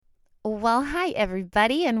Well, hi,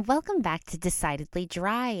 everybody, and welcome back to Decidedly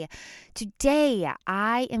Dry. Today,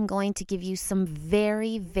 I am going to give you some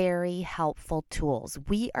very, very helpful tools.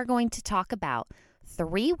 We are going to talk about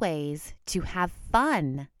 3 ways to have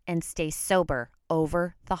fun and stay sober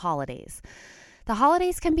over the holidays. The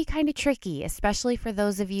holidays can be kind of tricky, especially for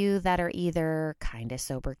those of you that are either kind of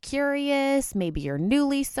sober curious, maybe you're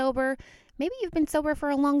newly sober, maybe you've been sober for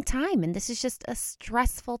a long time and this is just a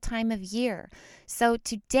stressful time of year. So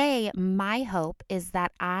today, my hope is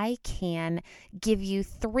that I can give you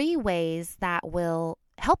 3 ways that will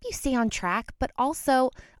help you stay on track, but also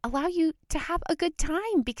allow you to have a good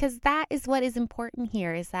time, because that is what is important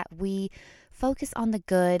here, is that we focus on the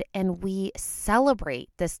good and we celebrate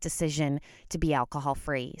this decision to be alcohol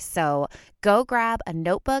free. So go grab a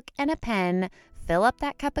notebook and a pen, fill up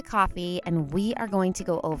that cup of coffee, and we are going to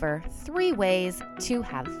go over 3 ways to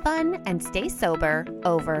have fun and stay sober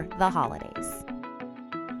over the holidays.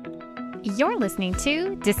 You're listening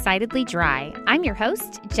to Decidedly Dry. I'm your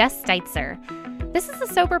host, Jess Steitzer. This is a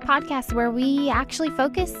sober podcast where we actually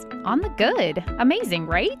focus on the good. Amazing,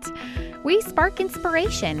 right? We spark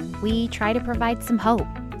inspiration, we try to provide some hope,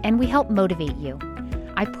 and we help motivate you.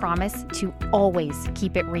 I promise to always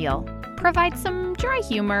keep it real, provide some dry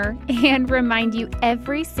humor, and remind you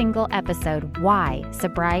every single episode why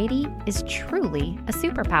sobriety is truly a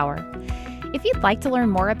superpower. If you'd like to learn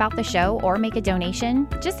more about the show or make a donation,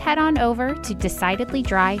 just head on over to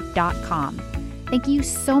decidedlydry.com. Thank you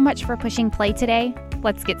so much for pushing play today.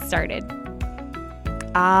 Let's get started.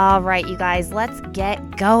 All right, you guys, let's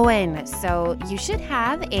get going. So you should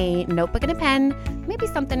have a notebook and a pen, maybe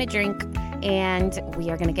something to drink, and we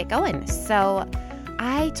are going to get going. So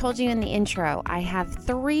I told you in the intro, I have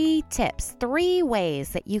 3 tips, 3 ways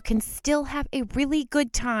that you can still have a really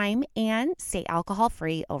good time and stay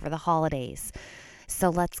alcohol-free over the holidays. So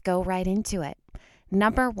let's go right into it.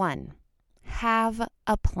 Number 1. Have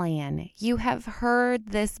a plan. You have heard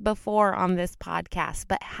this before on this podcast,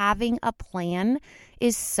 but having a plan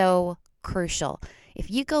is so crucial.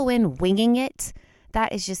 If you go in winging it,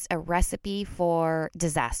 that is just a recipe for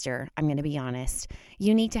disaster. I'm going to be honest.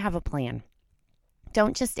 You need to have a plan.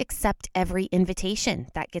 Don't just accept every invitation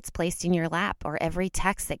that gets placed in your lap or every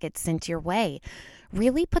text that gets sent your way.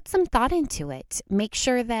 Really put some thought into it. Make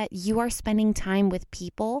sure that you are spending time with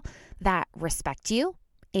people that respect you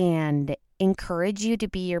and encourage you to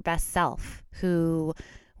be your best self, who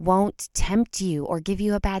won't tempt you or give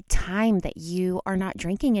you a bad time that you are not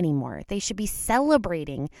drinking anymore. They should be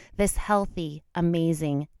celebrating this healthy,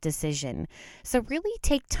 amazing decision. So really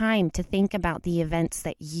take time to think about the events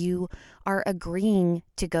that you are agreeing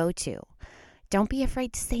to go to. Don't be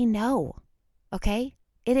afraid to say no, okay?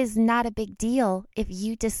 It is not a big deal if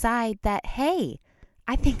you decide that, hey,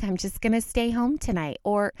 I think I'm just going to stay home tonight.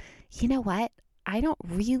 Or, you know what? I don't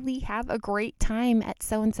really have a great time at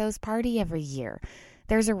so-and-so's party every year.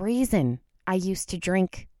 There's a reason I used to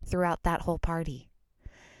drink throughout that whole party.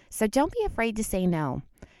 So don't be afraid to say no.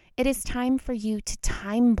 It is time for you to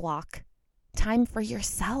time block time for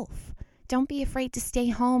yourself. Don't be afraid to stay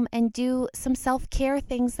home and do some self-care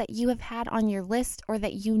things that you have had on your list or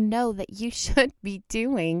that you know that you should be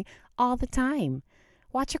doing all the time.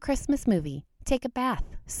 Watch a Christmas movie. Take a bath.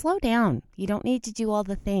 Slow down. You don't need to do all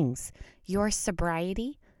the things. Your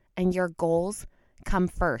sobriety and your goals come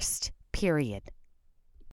first, period.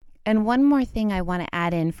 And one more thing I want to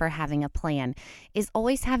add in for having a plan is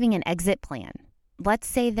always having an exit plan. Let's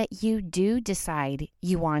say that you do decide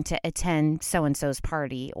you want to attend so-and-so's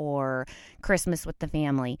party or Christmas with the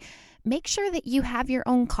family. Make sure that you have your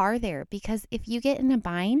own car there, because if you get in a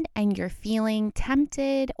bind and you're feeling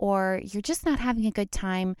tempted or you're just not having a good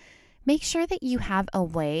time, make sure that you have a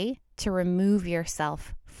way to remove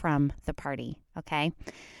yourself from the party, okay?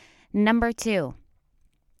 Number 2,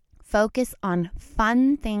 focus on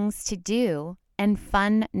fun things to do and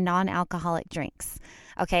fun non-alcoholic drinks,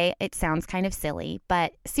 okay? It sounds kind of silly,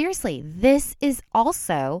 but seriously, this is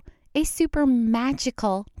also a super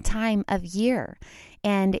magical time of year.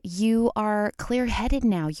 And you are clear-headed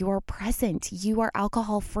now. You are present. You are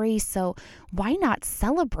alcohol-free. So why not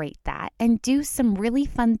celebrate that and do some really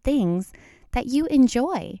fun things that you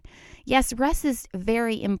enjoy? Yes, rest is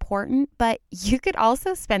very important, but you could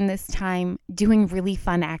also spend this time doing really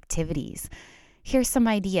fun activities. Here's some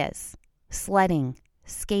ideas: sledding,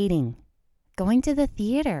 skating, going to the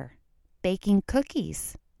theater, baking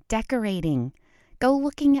cookies, decorating, go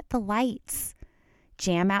looking at the lights,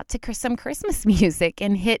 jam out to some Christmas music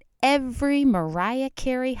and hit every Mariah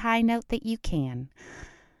Carey high note that you can.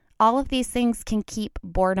 All of these things can keep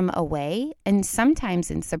boredom away, and sometimes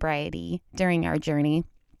in sobriety during our journey,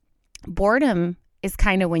 boredom is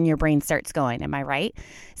kind of when your brain starts going. Am I right?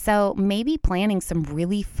 So maybe planning some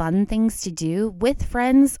really fun things to do with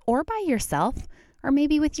friends or by yourself, or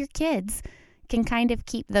maybe with your kids, can kind of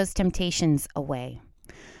keep those temptations away.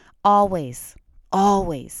 Always,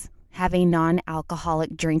 always have a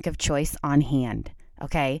non-alcoholic drink of choice on hand,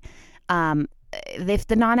 okay? If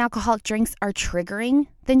the non-alcoholic drinks are triggering,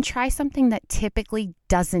 then try something that typically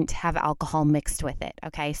doesn't have alcohol mixed with it,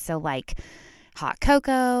 okay? So like hot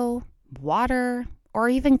cocoa, water, or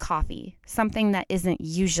even coffee, something that isn't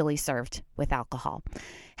usually served with alcohol.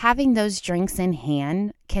 Having those drinks in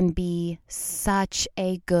hand can be such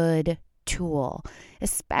a good tool,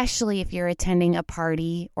 especially if you're attending a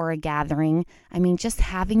party or a gathering. I mean, just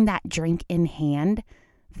having that drink in hand,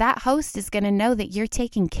 that host is going to know that you're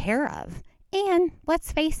taken care of. And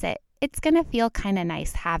let's face it, it's going to feel kind of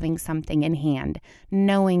nice having something in hand,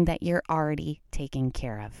 knowing that you're already taken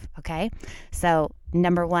care of, okay? So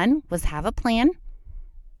number 1 was have a plan.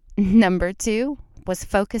 Number 2 was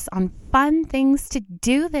focus on fun things to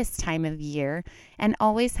do this time of year and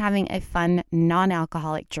always having a fun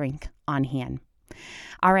non-alcoholic drink on hand.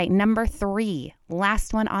 All right, number 3,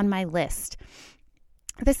 last one on my list.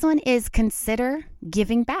 This one is consider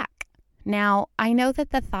giving back. Now, I know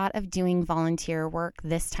that the thought of doing volunteer work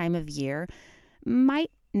this time of year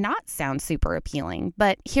might not sound super appealing,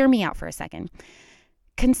 but hear me out for a second.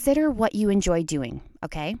 Consider what you enjoy doing,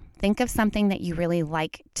 okay? Think of something that you really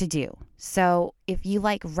like to do. So if you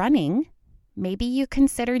like running, maybe you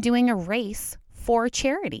consider doing a race for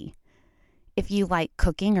charity. If you like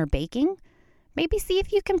cooking or baking, maybe see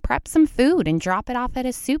if you can prep some food and drop it off at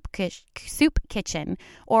a soup kitchen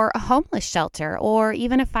or a homeless shelter or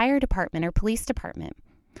even a fire department or police department.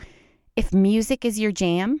 If music is your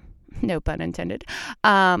jam, no pun intended,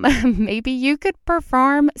 maybe you could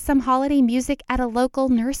perform some holiday music at a local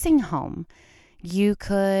nursing home. You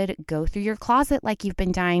could go through your closet like you've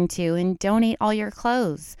been dying to and donate all your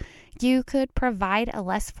clothes. You could provide a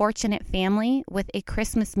less fortunate family with a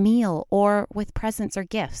Christmas meal or with presents or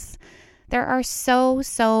gifts. There are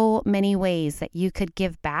so many ways that you could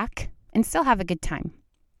give back and still have a good time.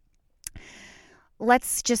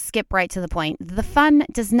 Let's just skip right to the point. The fun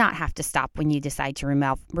does not have to stop when you decide to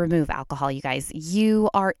remove alcohol, you guys. You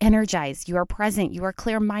are energized, you are present, you are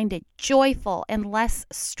clear-minded, joyful, and less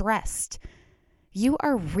stressed. You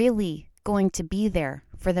are really going to be there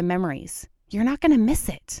for the memories. You're not going to miss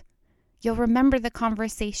it. You'll remember the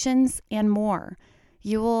conversations and more.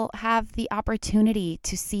 You will have the opportunity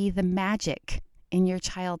to see the magic in your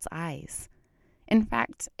child's eyes. In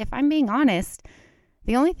fact, if I'm being honest,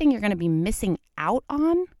 the only thing you're going to be missing out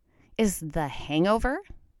on is the hangover,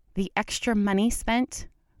 the extra money spent,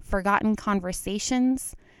 forgotten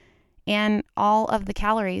conversations, and all of the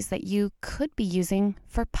calories that you could be using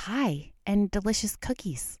for pie and delicious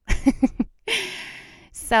cookies.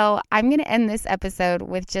 So I'm going to end this episode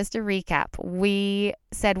with just a recap. We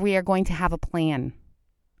said we are going to have a plan.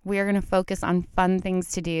 We are going to focus on fun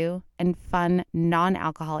things to do and fun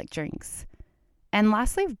non-alcoholic drinks. And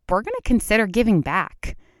lastly, we're going to consider giving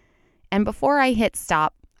back. And before I hit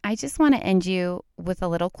stop, I just want to end you with a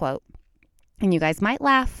little quote. And you guys might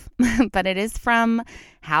laugh, but it is from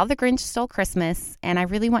How the Grinch Stole Christmas. And I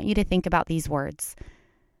really want you to think about these words.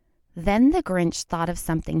 Then the Grinch thought of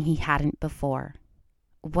something he hadn't before.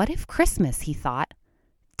 What if Christmas, he thought,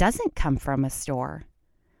 doesn't come from a store?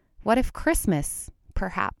 What if Christmas,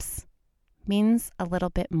 perhaps, means a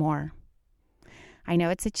little bit more? I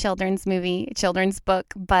know it's a children's movie, a children's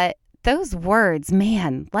book, but those words,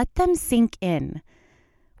 man, let them sink in.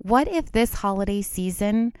 What if this holiday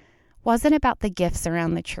season wasn't about the gifts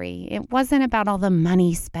around the tree? It wasn't about all the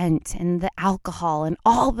money spent and the alcohol and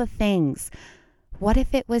all the things. What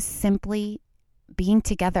if it was simply being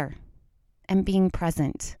together and being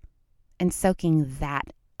present and soaking that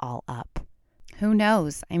all up? Who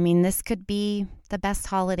knows? I mean, this could be the best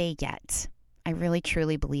holiday yet. I really,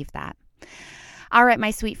 truly believe that. All right,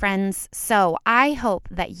 my sweet friends. So I hope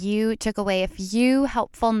that you took away a few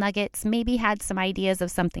helpful nuggets, maybe had some ideas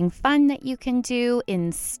of something fun that you can do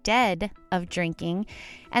instead of drinking,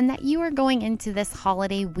 and that you are going into this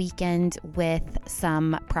holiday weekend with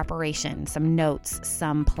some preparation, some notes,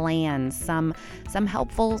 some plans, some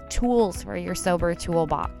helpful tools for your sober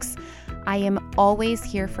toolbox. I am always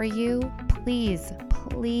here for you. Please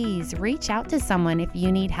reach out to someone if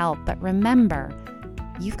you need help. But remember,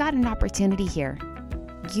 you've got an opportunity here.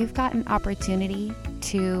 You've got an opportunity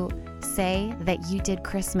to say that you did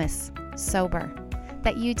Christmas sober,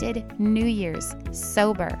 that you did New Year's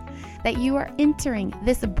sober, that you are entering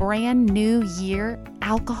this brand new year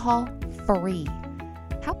alcohol free.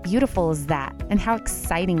 How beautiful is that? And how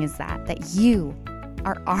exciting is that you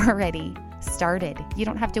are already started. You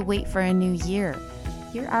don't have to wait for a new year.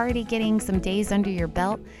 You're already getting some days under your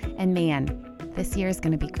belt, and man, this year is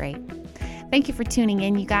going to be great. Thank you for tuning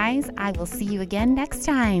in, you guys. I will see you again next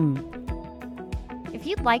time. If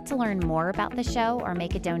you'd like to learn more about the show or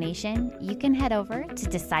make a donation, you can head over to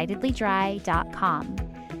decidedlydry.com.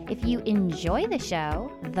 If you enjoy the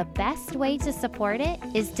show, the best way to support it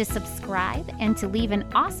is to subscribe and to leave an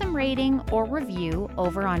awesome rating or review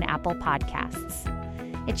over on Apple Podcasts.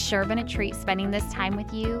 It's sure been a treat spending this time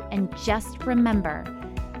with you, and just remember,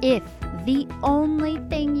 if the only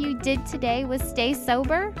thing you did today was stay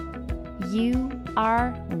sober, you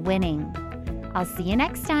are winning. I'll see you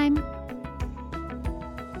next time.